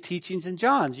previous teachings in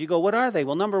John's. You go, what are they?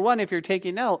 Well, number one, if you're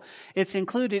taking note, it's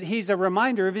included, He's a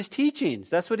reminder of His teachings.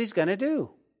 That's what He's going to do.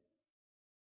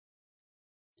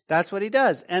 That's what He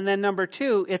does. And then number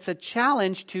two, it's a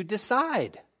challenge to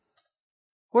decide.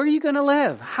 Where are you going to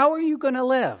live? How are you going to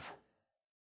live?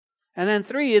 And then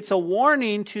three, it's a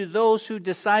warning to those who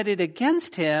decided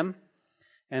against Him.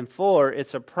 And 4,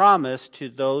 it's a promise to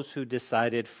those who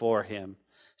decided for him.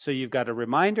 So you've got a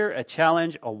reminder, a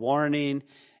challenge, a warning,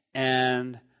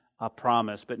 and a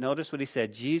promise. But notice what he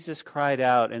said. Jesus cried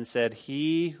out and said,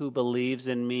 "He who believes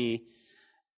in me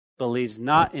believes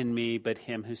not in me, but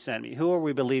him who sent me." Who are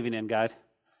we believing in,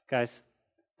 guys?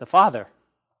 The Father,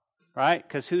 right?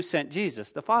 Because who sent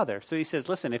Jesus? The Father. So he says,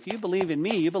 listen, if you believe in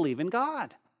me, you believe in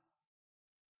God.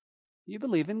 You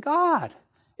believe in God.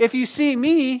 If you see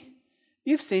me,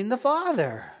 you've seen the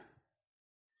Father.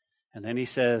 And then he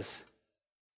says,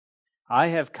 I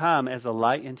have come as a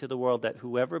light into the world, that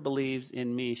whoever believes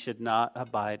in me should not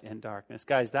abide in darkness.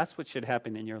 Guys, that's what should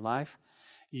happen in your life.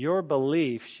 Your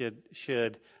belief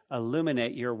should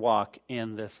illuminate your walk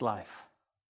in this life.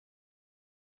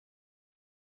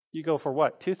 You go for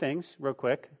what? 2 things, real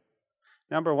quick.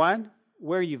 Number 1,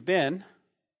 where you've been.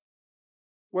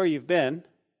 Where you've been.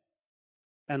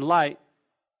 And light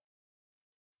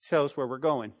shows where we're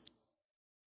going.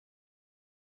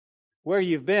 Where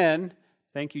you've been,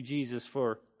 thank you, Jesus,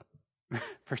 for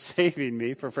saving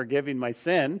me, for forgiving my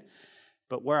sin.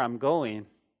 But where I'm going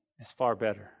is far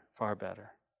better, far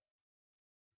better.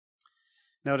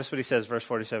 Notice what he says, verse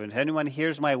 47. If anyone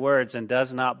hears my words and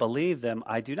does not believe them,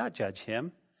 I do not judge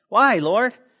him. Why,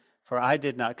 Lord? For I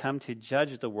did not come to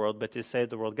judge the world, but to save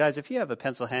the world. Guys, if you have a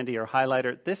pencil handy or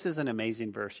highlighter, this is an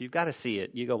amazing verse. You've got to see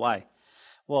it. You go, why?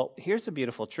 Well, here's the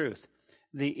beautiful truth.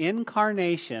 The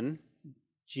incarnation,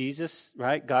 Jesus,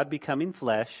 right, God becoming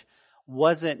flesh,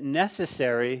 wasn't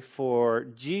necessary for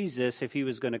Jesus if he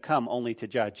was going to come only to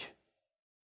judge.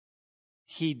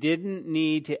 He didn't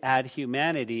need to add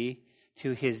humanity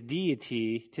to his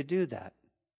deity to do that.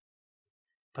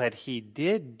 But he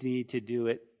did need to do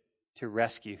it to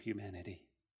rescue humanity.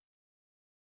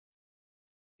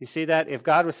 You see that? If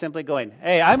God was simply going,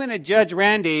 hey, I'm going to judge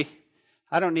Randy,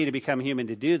 I don't need to become human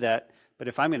to do that. But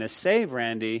if I'm going to save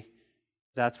Randy,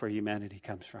 that's where humanity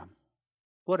comes from.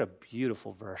 What a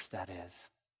beautiful verse that is.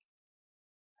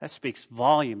 That speaks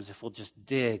volumes if we'll just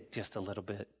dig just a little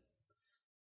bit.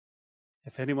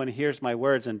 If anyone hears my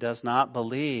words and does not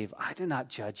believe, I do not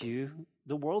judge you.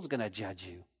 The world's going to judge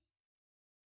you.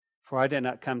 For I did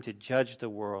not come to judge the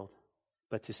world,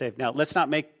 but to save. Now, let's not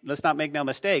make no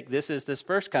mistake. This is this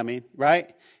first coming,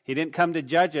 right? He didn't come to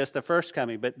judge us the first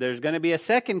coming, but there's going to be a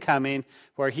second coming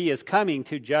where he is coming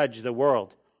to judge the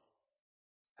world.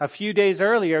 A few days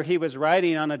earlier, he was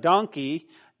riding on a donkey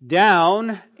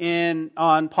down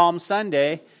on Palm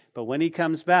Sunday, but when he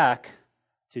comes back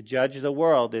to judge the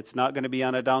world, it's not going to be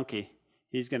on a donkey.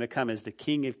 He's going to come as the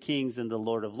King of Kings and the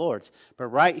Lord of Lords. But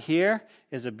right here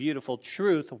is a beautiful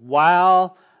truth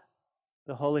while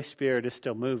the Holy Spirit is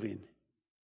still moving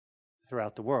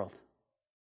throughout the world.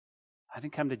 I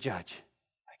didn't come to judge.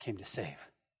 I came to save.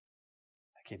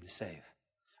 I came to save.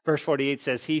 Verse 48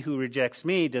 says, he who rejects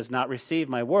me does not receive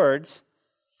my words,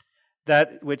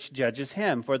 that which judges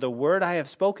him. For the word I have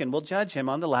spoken will judge him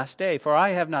on the last day. For I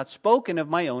have not spoken of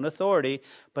my own authority,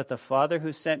 but the Father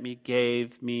who sent me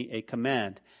gave me a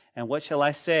command. And what shall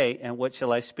I say, and what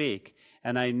shall I speak?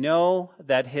 And I know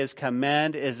that his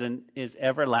command is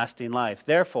everlasting life.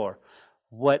 Therefore,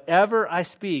 whatever I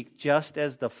speak, just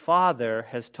as the Father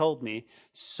has told me,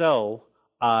 so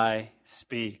I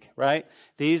speak, right?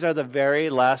 These are the very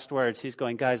last words. He's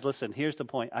going, guys, listen, here's the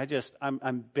point.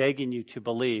 I'm begging you to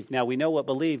believe. Now, we know what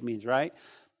believe means, right?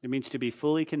 It means to be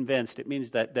fully convinced. It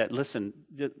means that listen,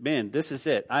 man, this is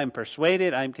it. I'm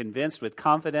persuaded. I'm convinced with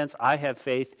confidence. I have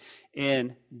faith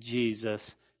in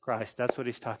Jesus Christ. That's what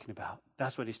he's talking about.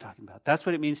 That's what he's talking about. That's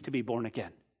what it means to be born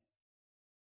again.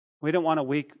 We don't want a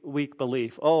weak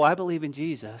belief. Oh, I believe in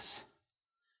Jesus.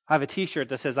 I have a t-shirt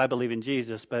that says I believe in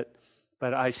Jesus, but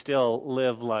I still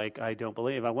live like I don't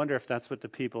believe. I wonder if that's what the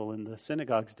people in the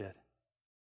synagogues did.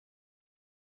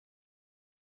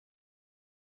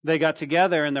 They got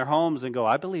together in their homes and go,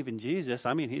 I believe in Jesus.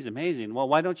 I mean, he's amazing. Well,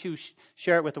 why don't you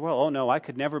share it with the world? Oh, no, I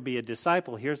could never be a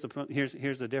disciple. Here's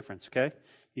the difference, okay?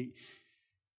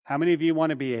 How many of you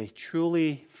want to be a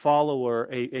truly follower,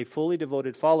 a fully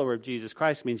devoted follower of Jesus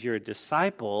Christ? Means you're a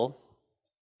disciple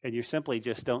and you simply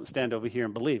just don't stand over here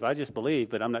and believe. I just believe,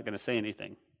 but I'm not going to say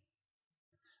anything.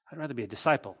 I'd rather be a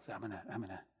disciple. So I'm gonna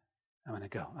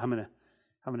go. I'm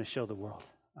gonna show the world.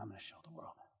 I'm gonna show the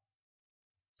world.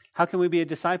 How can we be a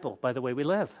disciple? By the way we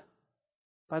live.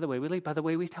 By the way we live. By the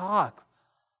way we talk.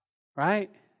 Right?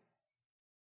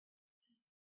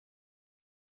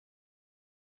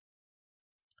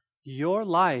 Your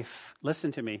life,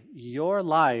 listen to me, your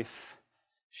life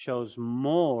shows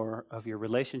more of your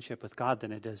relationship with God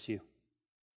than it does you.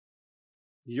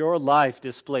 Your life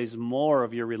displays more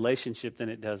of your relationship than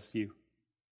it does you.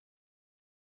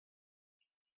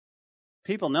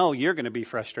 People know you're going to be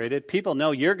frustrated. People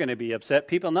know you're going to be upset.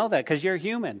 People know that because you're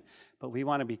human. But we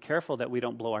want to be careful that we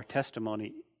don't blow our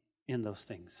testimony in those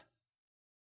things.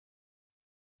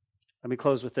 Let me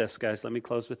close with this, guys. Let me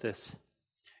close with this.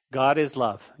 God is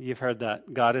love. You've heard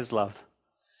that. God is love.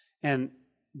 And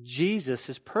Jesus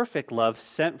is perfect love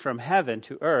sent from heaven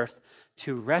to earth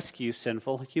to rescue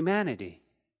sinful humanity.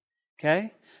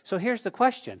 Okay? So here's the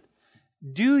question.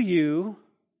 Do you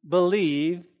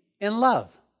believe in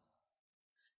love?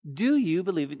 Do you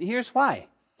believe it? Here's why.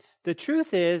 The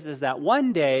truth is that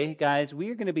one day, guys,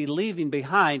 we are going to be leaving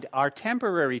behind our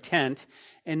temporary tent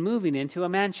and moving into a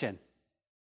mansion.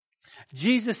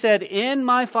 Jesus said, in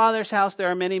my Father's house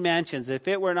there are many mansions. If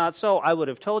it were not so, I would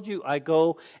have told you, I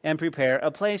go and prepare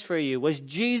a place for you. Was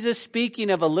Jesus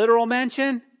speaking of a literal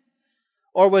mansion?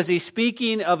 Or was he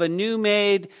speaking of a new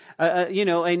made, a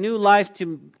new life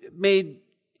made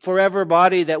forever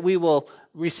body that we will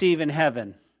receive in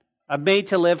heaven? A made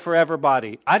to live forever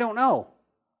body? I don't know.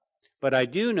 But I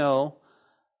do know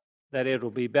that it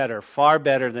will be better, far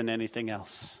better than anything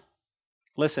else.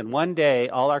 Listen, one day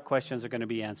all our questions are going to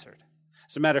be answered.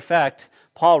 As a matter of fact,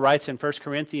 Paul writes in 1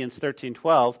 Corinthians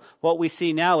 13:12, what we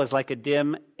see now is like a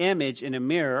dim image in a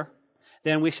mirror,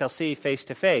 then we shall see face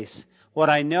to face. What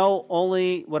I know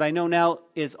now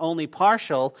is only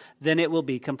partial, then it will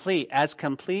be complete as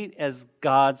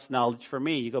God's knowledge for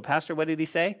me. You go, Pastor, what did he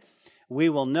say? We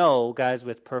will know, guys,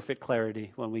 with perfect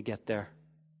clarity when we get there.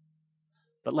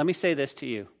 But let me say this to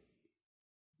you.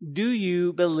 Do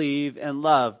you believe in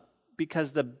love?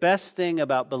 Because the best thing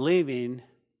about believing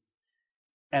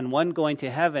and one going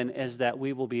to heaven is that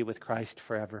we will be with Christ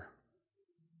forever.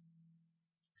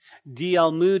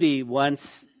 D.L. Moody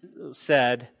once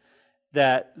said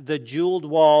that the jeweled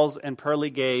walls and pearly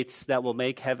gates that will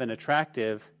make heaven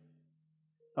attractive,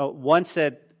 once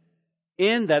said,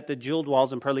 in that the jeweled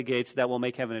walls and pearly gates that will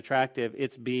make heaven attractive,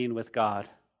 it's being with God.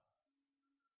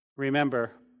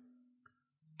 Remember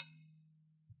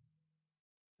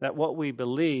that what we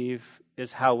believe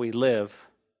is how we live.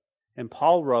 And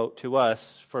Paul wrote to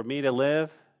us, for me to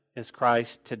live is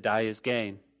Christ, to die is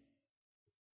gain.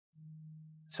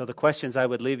 So the questions I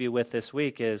would leave you with this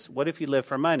week is, what if you live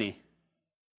for money?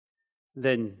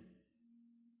 Then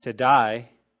to die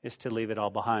is to leave it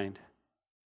all behind.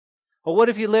 Well, what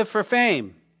if you live for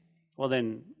fame? Well,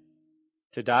 then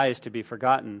to die is to be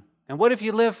forgotten. And what if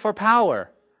you live for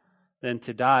power? Then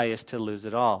to die is to lose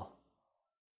it all.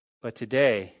 But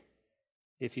today,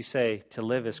 if you say to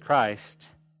live is Christ,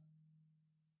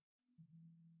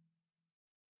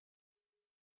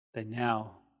 then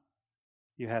now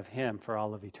you have Him for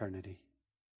all of eternity.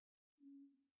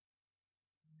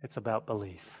 It's about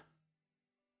belief.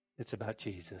 It's about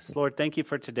Jesus. Lord, thank you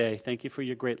for today. Thank you for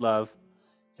your great love.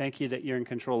 Thank you that you're in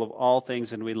control of all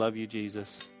things and we love you,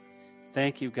 Jesus.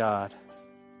 Thank you, God.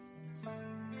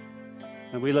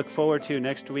 And we look forward to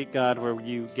next week, God, where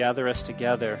you gather us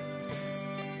together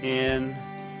in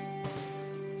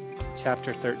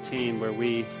chapter 13, where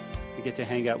we get to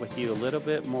hang out with you a little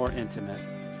bit more intimate.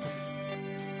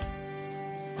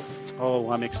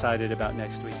 Oh, I'm excited about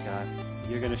next week, God.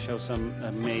 You're going to show some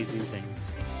amazing things.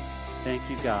 Thank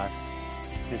you, God.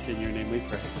 It's in your name we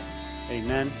pray.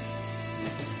 Amen.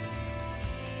 Amen.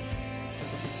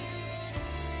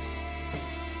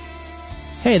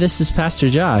 Hey, this is Pastor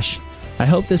Josh. I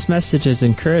hope this message has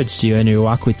encouraged you in your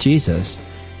walk with Jesus.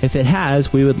 If it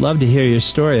has, we would love to hear your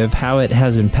story of how it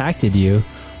has impacted you,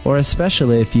 or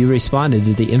especially if you responded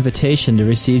to the invitation to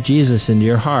receive Jesus into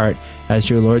your heart as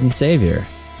your Lord and Savior.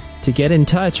 To get in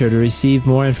touch or to receive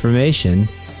more information,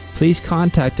 please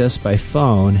contact us by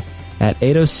phone at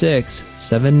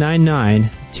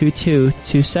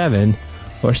 806-799-2227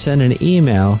 or send an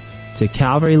email to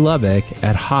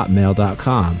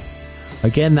calvarylubbock@hotmail.com.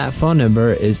 Again, that phone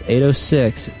number is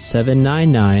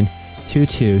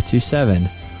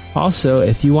 806-799-2227. Also,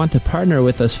 if you want to partner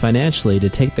with us financially to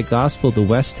take the gospel to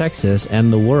West Texas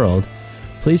and the world,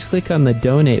 please click on the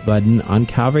donate button on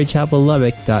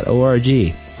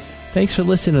calvarychapellubbock.org. Thanks for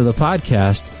listening to the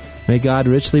podcast. May God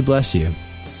richly bless you.